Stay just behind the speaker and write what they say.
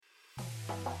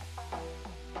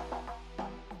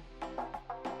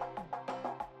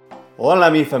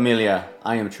Hola mi familia,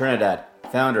 I am Trinidad,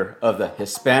 founder of the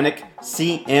Hispanic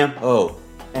CMO,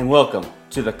 and welcome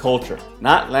to the Culture,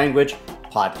 Not Language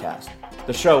podcast,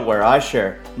 the show where I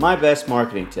share my best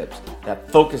marketing tips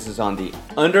that focuses on the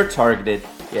under-targeted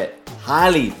yet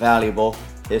highly valuable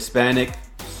Hispanic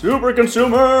super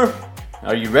consumer.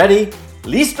 Are you ready?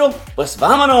 ¿Listo? Pues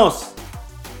vámonos!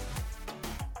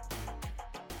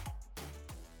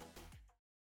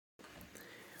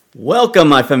 Welcome,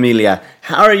 my familia.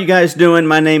 How are you guys doing?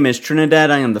 My name is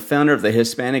Trinidad. I am the founder of the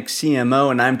Hispanic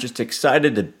CMO, and I'm just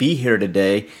excited to be here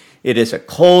today. It is a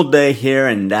cold day here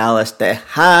in Dallas,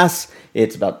 Texas.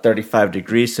 It's about 35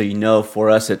 degrees, so you know for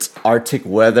us it's Arctic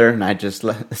weather, and I just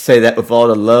say that with all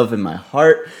the love in my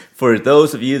heart. For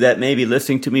those of you that may be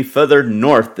listening to me further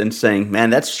north and saying, man,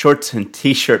 that's shorts and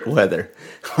t-shirt weather.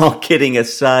 All kidding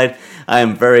aside, I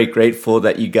am very grateful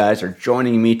that you guys are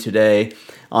joining me today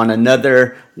on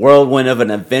another whirlwind of an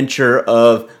adventure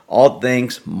of all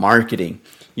things marketing.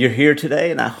 You're here today,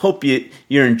 and I hope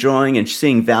you're enjoying and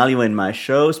seeing value in my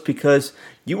shows because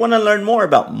you want to learn more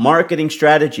about marketing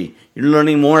strategy. You're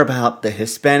learning more about the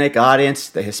Hispanic audience,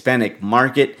 the Hispanic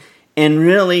market, and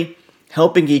really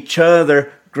helping each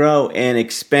other grow and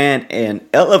expand and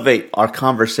elevate our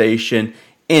conversation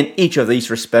in each of these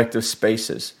respective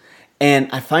spaces. And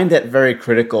I find that very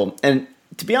critical. And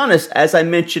to be honest, as I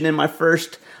mentioned in my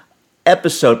first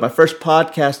episode, my first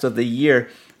podcast of the year,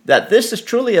 that this is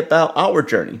truly about our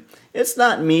journey. It's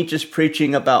not me just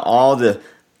preaching about all the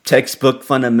textbook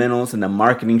fundamentals and the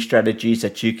marketing strategies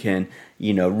that you can,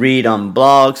 read on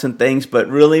blogs and things, but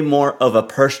really more of a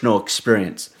personal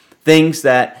experience. Things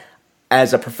that,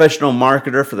 as a professional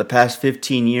marketer for the past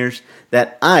 15 years,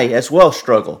 that I as well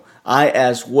struggle. I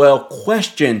as well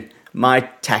question my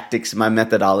tactics, my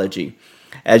methodology.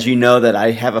 As you know, that I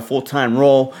have a full-time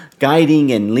role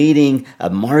guiding and leading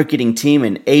a marketing team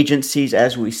and agencies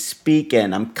as we speak,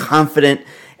 and I'm confident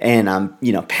and I'm,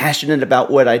 passionate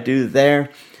about what I do there.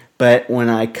 But when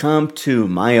I come to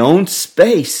my own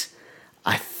space,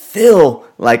 I feel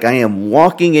like I am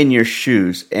walking in your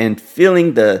shoes and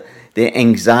feeling the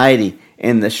anxiety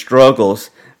and the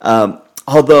struggles.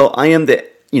 Although I am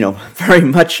very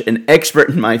much an expert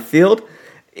in my field,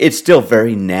 it's still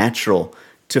very natural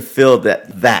to feel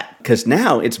that because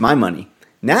now it's my money.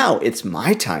 Now it's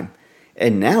my time.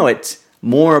 And now it's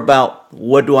more about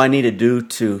what do I need to do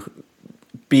to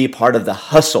be part of the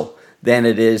hustle than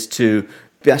it is to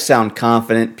sound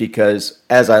confident, because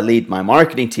as I lead my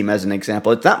marketing team, as an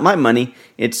example, it's not my money.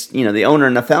 It's, the owner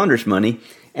and the founder's money.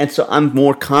 And so I'm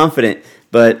more confident.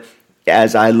 But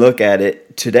as I look at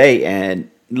it today and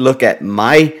look at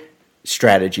my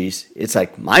strategies, it's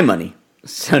like my money.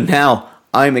 So now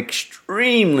I'm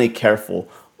extremely careful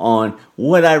on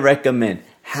what I recommend.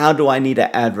 How do I need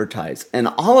to advertise? And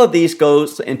all of these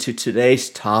goes into today's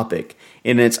topic.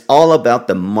 And it's all about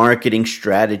the marketing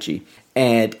strategy.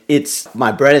 And it's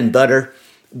my bread and butter.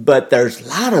 But there's a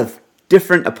lot of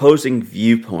different opposing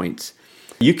viewpoints.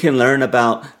 You can learn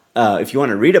about, if you want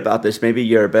to read about this, maybe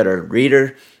you're a better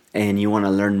reader and you want to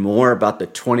learn more about the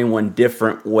 21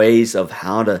 different ways of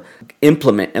how to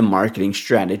implement a marketing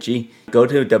strategy, go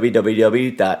to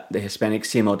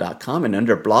www.thehispaniccmo.com, and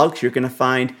under blogs, you're going to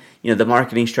find, the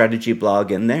marketing strategy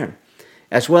blog in there.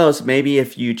 As well as maybe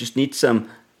if you just need some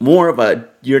more of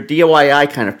you're a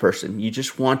DIY kind of person, you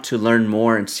just want to learn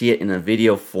more and see it in a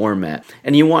video format,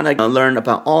 and you want to learn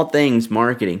about all things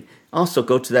marketing, also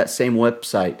go to that same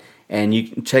website. And you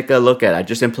can take a look at it. I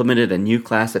just implemented a new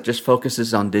class that just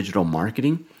focuses on digital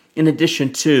marketing in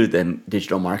addition to the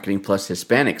digital marketing plus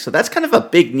Hispanic. So that's kind of a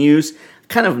big news.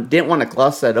 Kind of didn't want to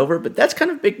gloss that over, but that's kind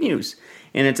of big news.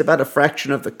 And it's about a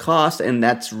fraction of the cost, and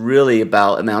that's really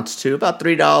amounts to about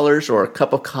 $3 or a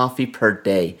cup of coffee per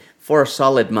day for a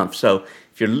solid month. So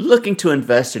if you're looking to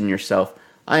invest in yourself,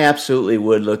 I absolutely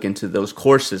would look into those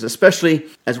courses, especially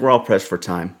as we're all pressed for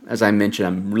time. As I mentioned,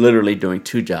 I'm literally doing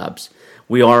 2 jobs.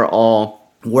 We are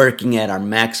all working at our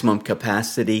maximum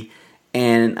capacity,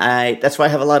 and that's why I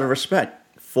have a lot of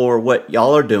respect for what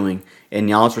y'all are doing in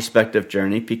y'all's respective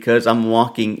journey, because I'm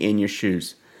walking in your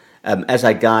shoes as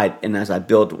I guide and as I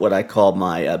build what I call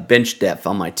my bench depth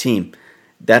on my team.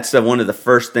 That's one of the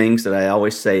first things that I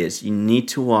always say is you need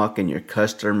to walk in your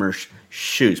customers'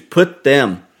 shoes. Put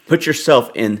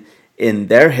yourself in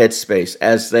their headspace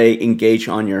as they engage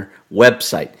on your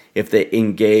website, if they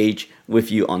engage with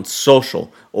you on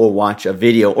social or watch a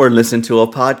video or listen to a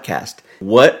podcast.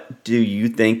 What do you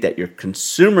think that your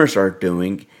consumers are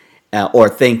doing or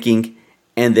thinking,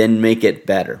 and then make it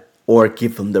better or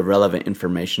give them the relevant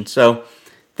information? So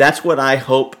that's what I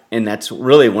hope, and that's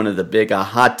really one of the big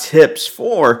aha tips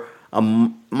for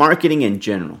marketing in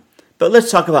general. But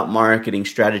let's talk about marketing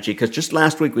strategy, because just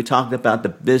last week we talked about the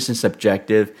business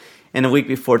objective, and the week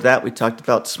before that we talked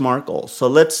about SMART goals. So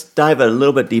let's dive a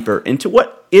little bit deeper into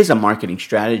what is a marketing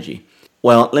strategy.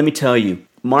 Well, let me tell you,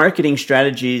 marketing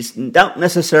strategies don't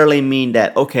necessarily mean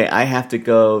that, okay, I have to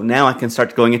go, now I can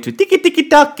start going into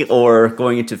tiki-tiki-tuck or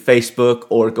going into Facebook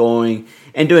or going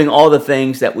and doing all the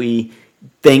things that we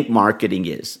think marketing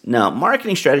is. Now,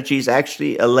 marketing strategy is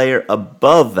actually a layer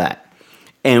above that.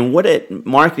 And what a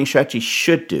marketing strategy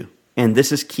should do, and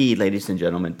this is key, ladies and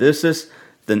gentlemen, this is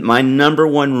my number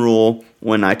one rule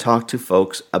when I talk to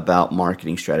folks about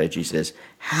marketing strategies is,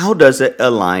 how does it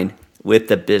align with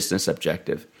the business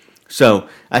objective? So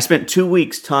I spent 2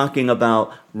 weeks talking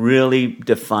about really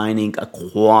defining a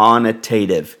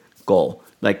quantitative goal,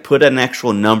 like put an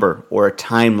actual number or a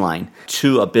timeline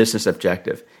to a business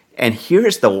objective. And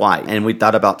here's the why. And we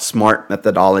thought about SMART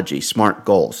methodology, SMART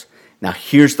goals. Now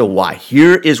here's the why.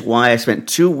 Here is why I spent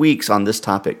 2 weeks on this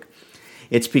topic.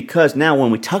 It's because now when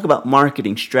we talk about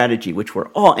marketing strategy, which we're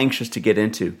all anxious to get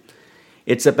into,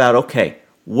 it's about, okay,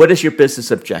 what is your business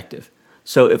objective?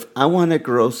 So if I want to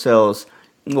grow sales,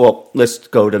 well, let's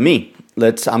go to me.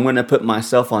 I'm going to put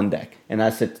myself on deck. And I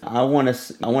said, I want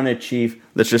to achieve,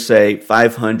 let's just say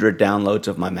 500 downloads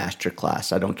of my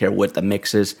masterclass. I don't care what the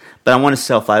mix is, but I want to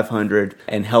sell 500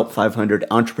 and help 500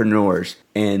 entrepreneurs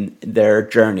in their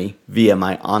journey via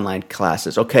my online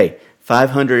classes. Okay,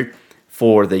 500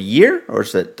 for the year, or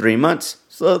is it 3 months?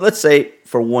 So let's say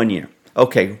for 1 year.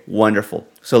 Okay, wonderful.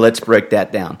 So let's break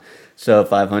that down. So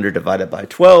 500 divided by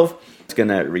 12. It's going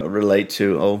to relate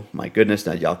to, oh my goodness,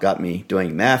 now y'all got me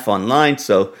doing math online,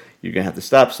 so you're going to have to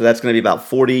stop. So that's going to be about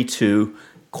 42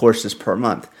 courses per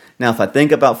month. Now, if I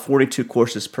think about 42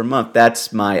 courses per month,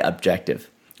 that's my objective.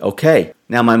 Okay,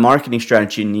 now my marketing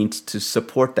strategy needs to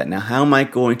support that. Now, how am I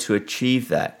going to achieve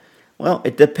that? Well,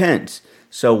 it depends.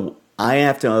 So I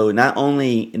have to, not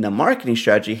only in the marketing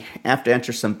strategy, have to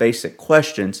answer some basic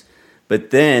questions, but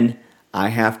then I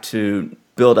have to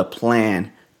build a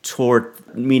plan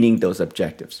toward meeting those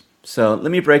objectives. So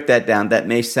let me break that down. That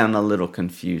may sound a little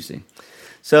confusing.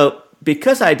 So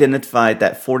because I identified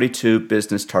that 42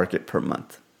 business target per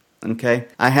month, okay,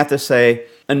 I have to say,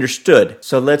 understood.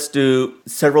 So let's do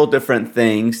several different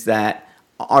things that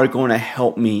are going to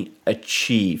help me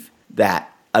achieve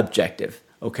that objective.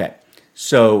 Okay,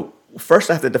 so first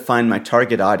I have to define my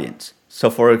target audience. So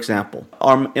for example,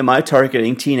 am I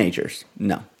targeting teenagers?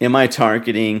 No. Am I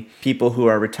targeting people who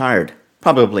are retired?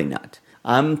 Probably not.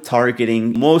 I'm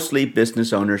targeting mostly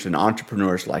business owners and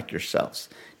entrepreneurs like yourselves.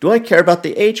 Do I care about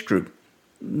the age group?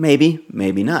 Maybe,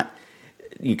 maybe not.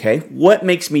 Okay, what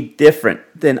makes me different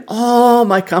than all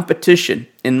my competition?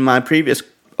 In my previous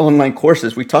online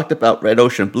courses, we talked about red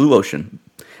ocean, blue ocean.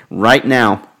 Right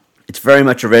now, it's very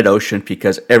much a red ocean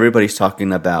because everybody's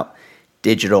talking about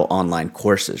digital online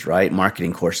courses, right?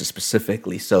 Marketing courses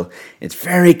specifically. So it's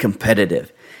very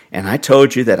competitive. And I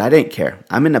told you that I didn't care.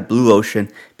 I'm in a blue ocean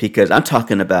because I'm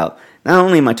talking about, not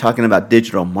only am I talking about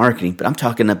digital marketing, but I'm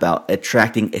talking about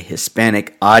attracting a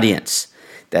Hispanic audience,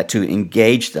 that to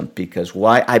engage them. Because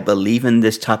why I believe in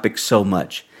this topic so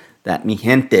much, that mi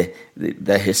gente,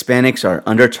 the Hispanics are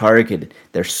under-targeted.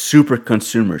 They're super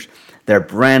consumers. They're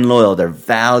brand loyal. They're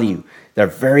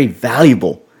very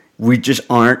valuable. We just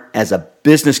aren't, as a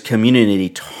business community,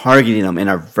 targeting them in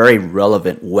a very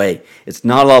relevant way. It's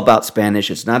not all about Spanish.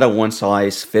 It's not a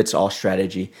one-size-fits-all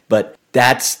strategy, but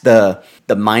that's the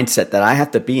mindset that I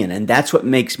have to be in. And that's what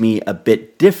makes me a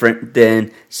bit different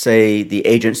than, say, the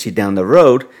agency down the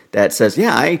road that says,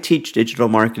 yeah, I teach digital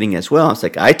marketing as well. It's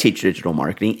like, I teach digital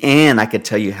marketing, and I can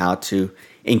tell you how to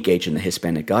engage in the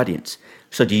Hispanic audience.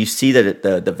 So do you see that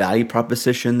the value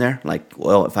proposition there? Like,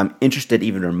 well, if I'm interested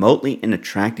even remotely in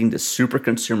attracting the super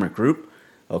consumer group,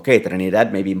 okay,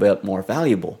 Trinidad may be more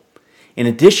valuable. In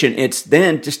addition, it's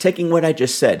then just taking what I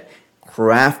just said,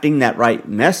 crafting that right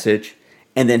message,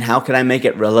 and then how can I make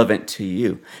it relevant to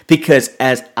you? Because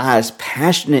as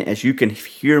passionate as you can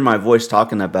hear my voice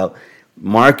talking about,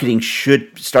 marketing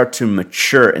should start to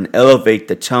mature and elevate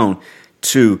the tone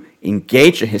to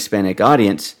engage a Hispanic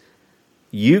audience.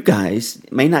 You guys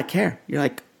may not care. You're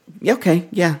like, yeah, okay,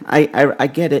 yeah, I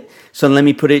get it. So let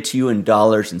me put it to you in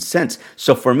dollars and cents.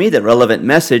 So for me, the relevant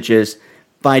message is,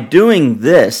 by doing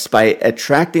this, by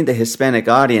attracting the Hispanic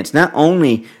audience, not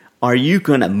only are you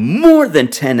going to more than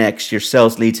 10x your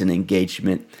sales leads and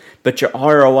engagement, but your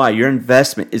ROI, your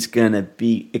investment, is going to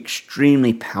be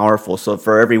extremely powerful. So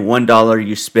for every $1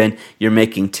 you spend, you're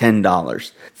making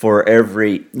 $10. For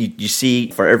every, you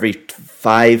see, for every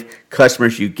 5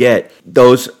 customers you get,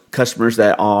 those customers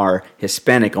that are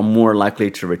Hispanic are more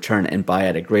likely to return and buy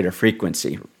at a greater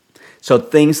frequency. So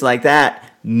things like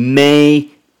that may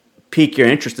pique your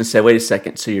interest and say, wait a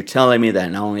second, so you're telling me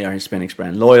that not only are Hispanics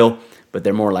brand loyal, but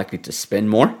they're more likely to spend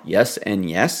more? Yes and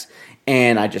yes.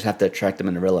 And I just have to attract them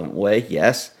in a relevant way?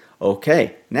 Yes.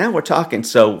 Okay, now we're talking.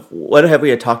 So what have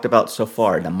we talked about so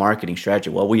far in the marketing strategy?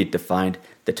 Well, we defined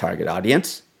the target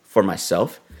audience for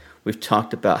myself. We've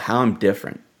talked about how I'm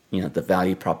different, the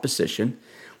value proposition.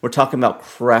 We're talking about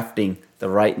crafting the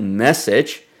right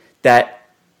message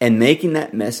and making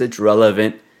that message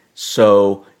relevant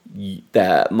so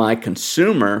that my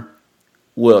consumer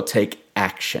will take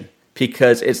action.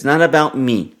 Because it's not about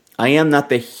me. I am not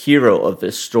the hero of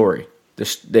this story.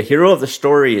 The hero of the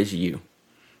story is you.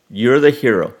 You're the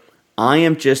hero. I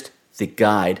am just the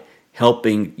guide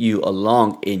helping you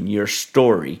along in your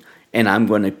story. And I'm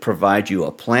going to provide you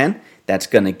a plan that's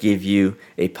going to give you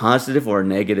a positive or a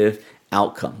negative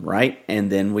outcome, right? And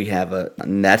then we have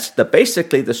and that's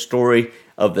basically the story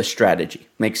of the strategy.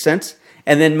 Makes sense?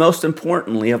 And then most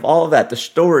importantly of all of that, the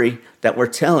story that we're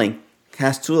telling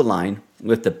has to align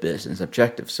with the business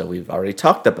objective. So we've already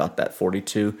talked about that,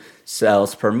 42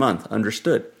 sales per month,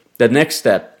 understood. The next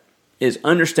step is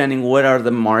understanding what are the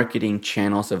marketing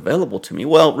channels available to me.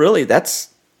 Well, really,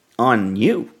 that's on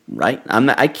you, right?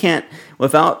 I can't,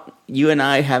 without you and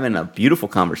I having a beautiful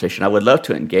conversation, I would love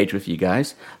to engage with you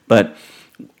guys, but,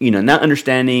 not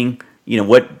understanding,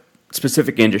 what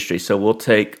specific industry. So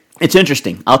it's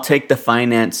interesting. I'll take the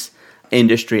finance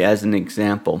industry as an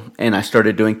example, and I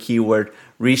started doing keyword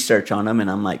research on them, and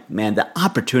I'm like, man, the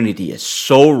opportunity is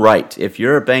so right. If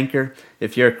you're a banker,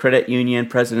 if you're a credit union,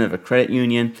 president of a credit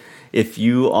union, if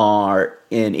you are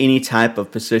in any type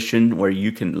of position where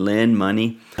you can lend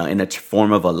money in a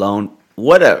form of a loan,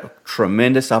 what a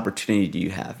tremendous opportunity do you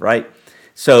have, right?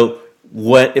 So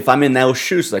what if I'm in those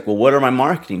shoes? Like, well, what are my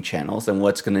marketing channels and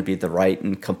what's going to be the right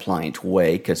and compliant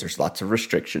way? Because there's lots of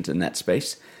restrictions in that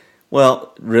space.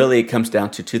 Well, really, it comes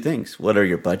down to two things. What are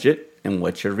your budget and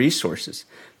what's your resources?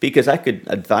 Because I could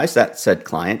advise that said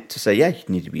client to say, yeah, you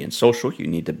need to be in social, you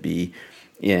need to be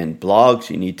in blogs,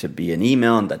 you need to be in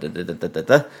email, and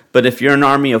da-da-da-da-da-da. But if you're an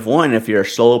army of one, if you're a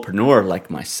solopreneur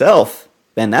like myself,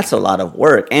 then that's a lot of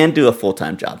work, and do a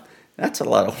full-time job. That's a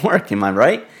lot of work, am I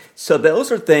right? So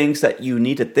those are things that you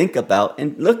need to think about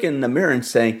and look in the mirror and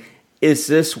say, is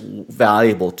this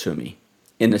valuable to me?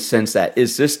 In the sense that,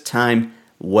 is this time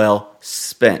well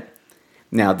spent?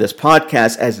 Now, this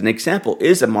podcast, as an example,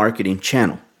 is a marketing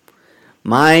channel.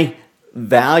 My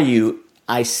value,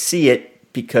 I see it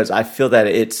because I feel that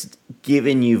it's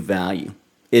giving you value.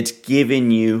 It's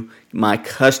giving you, my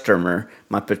customer,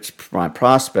 my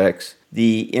prospects,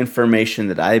 the information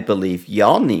that I believe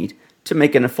y'all need to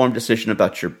make an informed decision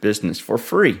about your business for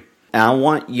free. And I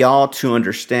want y'all to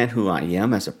understand who I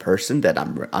am as a person, that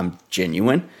I'm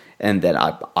genuine and that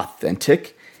I'm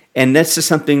authentic. And this is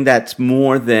something that's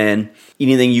more than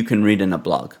anything you can read in a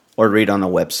blog or read on a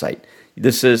website.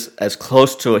 This is as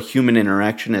close to a human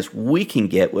interaction as we can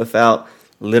get without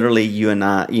literally you and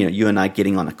I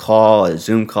getting on a call, a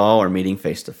Zoom call, or meeting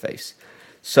face to face.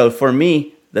 So for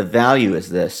me, the value is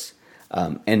this,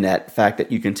 and that fact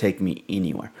that you can take me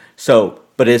anywhere. So,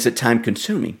 but is it time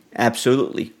consuming?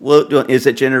 Absolutely. Well, is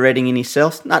it generating any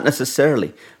sales? Not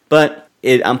necessarily, but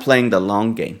I'm playing the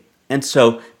long game. And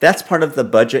so that's part of the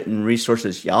budget and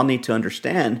resources y'all need to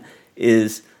understand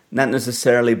is not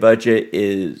necessarily budget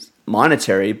is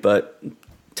monetary, but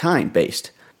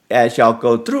time-based. As y'all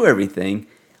go through everything,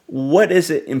 what is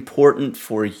it important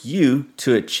for you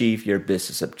to achieve your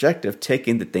business objective,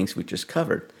 taking the things we just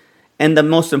covered? And the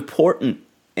most important,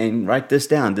 and write this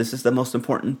down, this is the most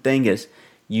important thing, is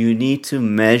you need to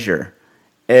measure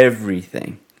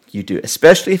everything you do,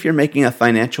 especially if you're making a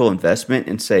financial investment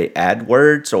in, say,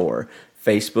 AdWords or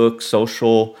Facebook,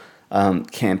 social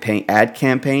ad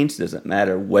campaigns. Doesn't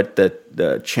matter what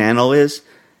the channel is.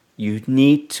 You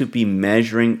need to be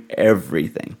measuring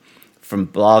everything from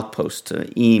blog posts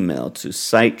to email to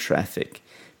site traffic,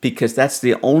 because that's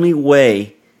the only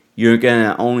way you're going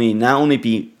to not only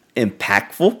be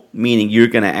impactful, meaning you're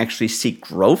going to actually see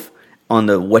growth on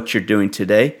what you're doing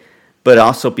today, but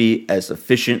also be as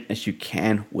efficient as you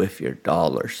can with your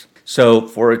dollars. So,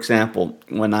 for example,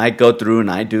 when I go through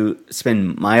and I do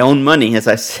spend my own money, as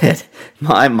I said,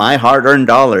 my hard-earned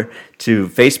dollar to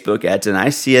Facebook ads, and I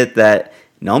see it that,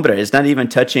 no, but it's not even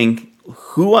touching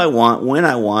who I want, when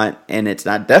I want, and it's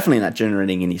definitely not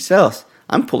generating any sales.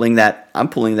 I'm pulling that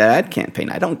ad campaign.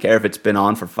 I don't care if it's been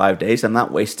on for 5 days. I'm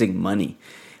not wasting money.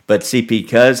 But see,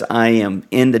 because I am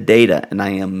in the data and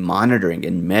I am monitoring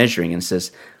and measuring, and it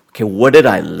says, okay, what did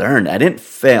I learn? I didn't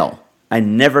fail. I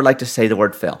never like to say the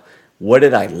word fail. What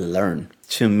did I learn?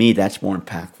 To me, that's more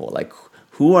impactful. Like,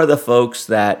 who are the folks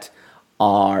that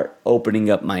are opening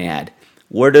up my ad?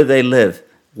 Where do they live?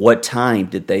 What time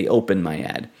did they open my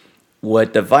ad?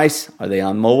 What device? Are they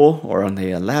on mobile or on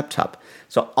a laptop?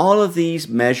 So all of these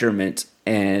measurements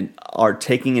and are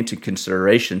taking into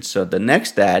consideration. So the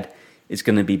next ad is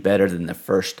going to be better than the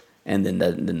first, and then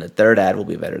the third ad will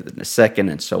be better than the second,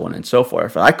 and so on and so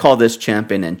forth. I call this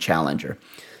champion and challenger.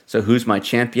 So who's my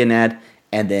champion ad?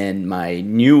 And then my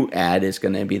new ad is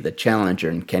going to be the challenger,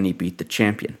 and can he beat the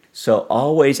champion? So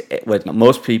always, what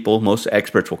most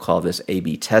experts will call this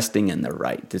A/B testing, and they're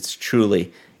right. It's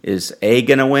truly, is A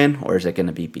going to win, or is it going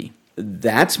to be B?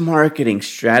 That's marketing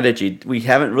strategy. We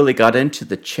haven't really got into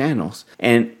the channels,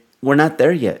 and we're not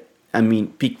there yet. I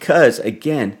mean, because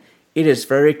again, it is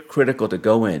very critical to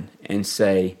go in and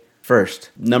say, first,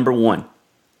 number one,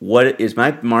 what is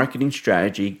my marketing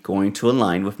strategy going to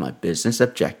align with my business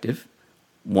objective?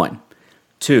 1.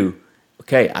 2,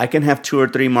 okay, I can have 2 or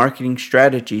 3 marketing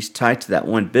strategies tied to that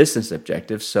one business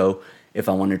objective. So if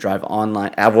I want to drive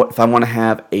online, if I want to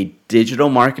have a digital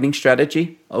marketing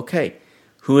strategy, okay,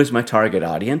 who is my target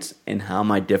audience and how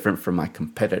am I different from my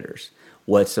competitors?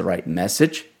 What's the right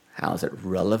message? How is it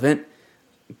relevant?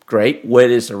 Great.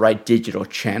 What is the right digital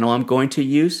channel I'm going to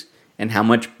use? And how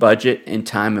much budget and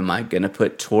time am I going to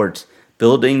put towards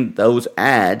building those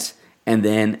ads and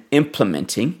then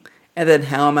implementing? And then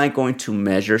how am I going to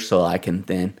measure so I can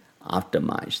then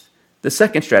optimize? The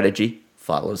second strategy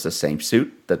follows the same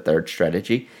suit, the third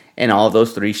strategy, and all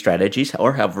those 3 strategies,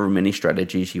 or however many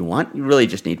strategies you want, you really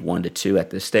just need 1 to 2 at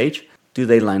this stage. Do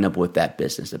they line up with that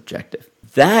business objective?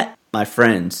 That, my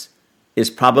friends, is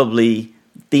probably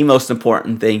the most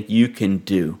important thing you can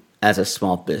do as a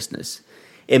small business.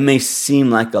 It may seem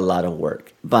like a lot of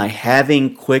work. By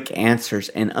having quick answers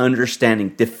and understanding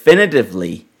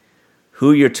definitively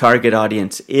who your target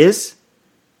audience is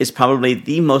probably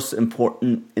the most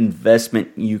important investment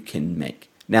you can make.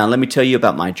 Now, let me tell you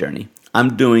about my journey.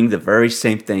 I'm doing the very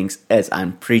same things as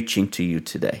I'm preaching to you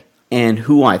today. And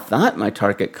who I thought my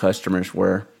target customers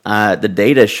were, the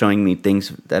data is showing me things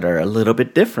that are a little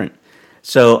bit different.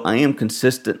 So I am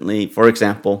consistently, for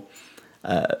example,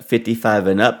 55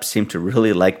 and up seem to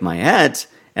really like my ads.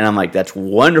 And I'm like, that's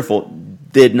wonderful.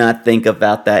 Did not think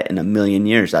about that in a million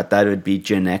years. I thought it would be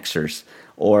Gen Xers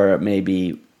or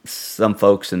maybe some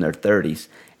folks in their 30s.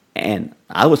 And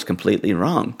I was completely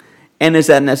wrong. And is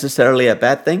that necessarily a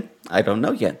bad thing? I don't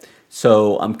know yet.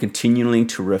 So I'm continuing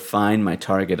to refine my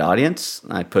target audience.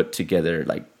 I put together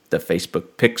like the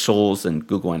Facebook pixels and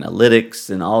Google Analytics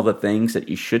and all the things that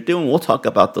you should do. And we'll talk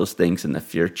about those things in the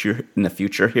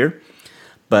future here.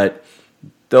 But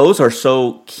those are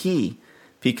so key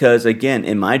because, again,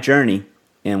 in my journey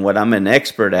and what I'm an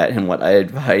expert at and what I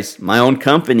advise my own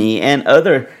company and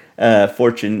other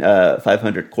Fortune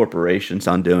 500 corporations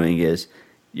on doing is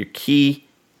your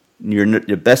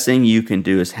best thing you can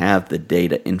do is have the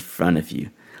data in front of you.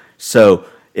 So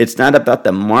it's not about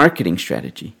the marketing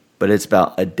strategy, but it's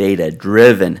about a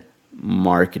data-driven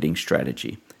marketing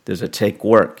strategy. Does it take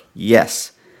work?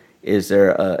 Yes. Is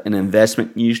there an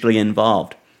investment usually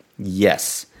involved?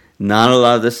 Yes. Not a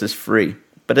lot of this is free,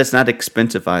 but it's not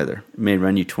expensive either. It may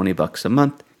run you $20 a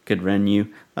month. Could run you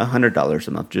 $100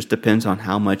 a month. Just depends on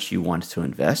how much you want to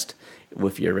invest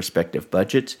with your respective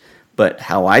budgets. But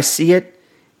how I see it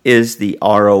is the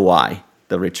ROI,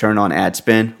 the return on ad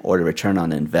spend or the return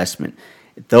on investment.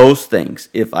 Those things,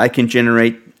 if I can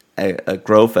generate a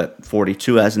growth at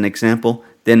 42 as an example,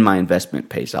 then my investment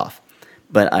pays off.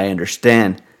 But I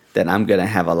understand that I'm going to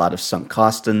have a lot of sunk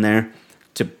costs in there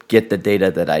to get the data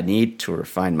that I need to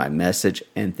refine my message,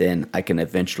 and then I can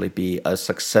eventually be a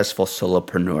successful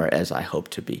solopreneur as I hope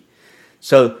to be.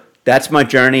 So that's my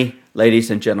journey,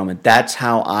 ladies and gentlemen. That's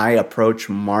how I approach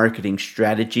marketing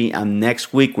strategy.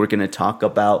 Next week, we're going to talk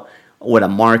about what a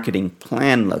marketing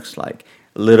plan looks like.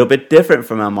 A little bit different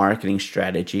from a marketing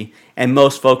strategy, and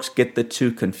most folks get the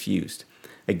two confused.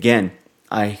 Again,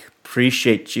 I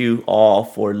appreciate you all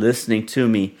for listening to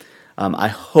me. I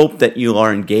hope that you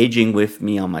are engaging with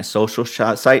me on my social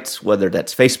sites, whether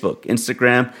that's Facebook,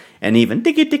 Instagram, and even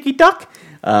TikTok,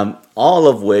 all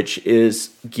of which is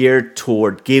geared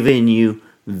toward giving you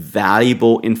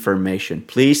valuable information.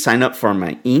 Please sign up for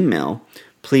my email.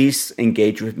 Please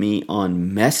engage with me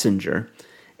on Messenger.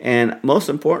 And most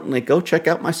importantly, go check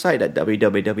out my site at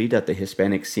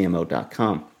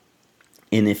www.thehispaniccmo.com.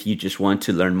 And if you just want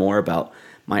to learn more about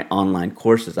my online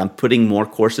courses, I'm putting more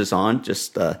courses on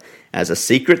just as a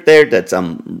secret there. That's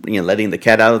letting the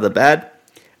cat out of the bag.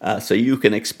 So you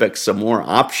can expect some more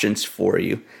options for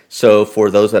you. So for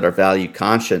those that are value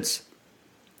conscious,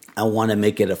 I want to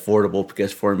make it affordable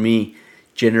because for me,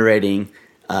 generating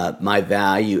my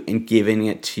value and giving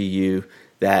it to you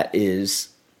that is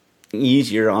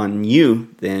easier on you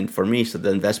than for me, so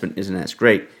the investment isn't as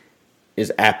great,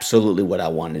 is absolutely what I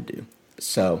want to do.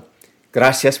 So,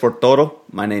 gracias por todo.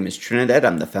 My name is Trinidad.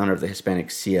 I'm the founder of the Hispanic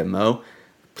CMO.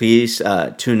 Please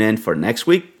tune in for next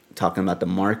week, talking about the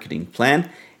marketing plan.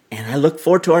 And I look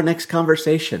forward to our next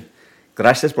conversation.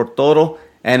 Gracias por todo.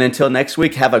 And until next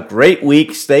week, have a great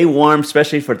week. Stay warm,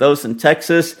 especially for those in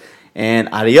Texas. And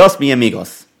adios, mi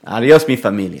amigos. Adios, mi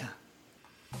familia.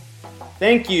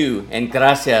 Thank you and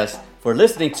gracias for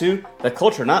listening to the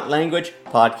Culture Not Language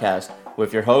podcast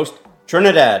with your host,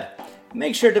 Trinidad.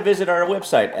 Make sure to visit our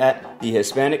website at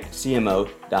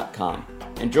thehispaniccmo.com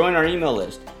and join our email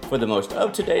list for the most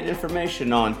up-to-date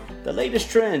information on the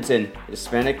latest trends in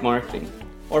Hispanic marketing,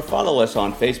 or follow us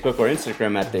on Facebook or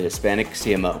Instagram at the Hispanic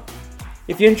CMO.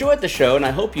 If you enjoyed the show, and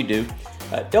I hope you do,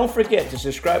 don't forget to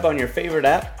subscribe on your favorite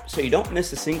app so you don't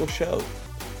miss a single show.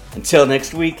 Until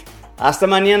next week, hasta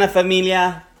mañana,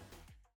 familia!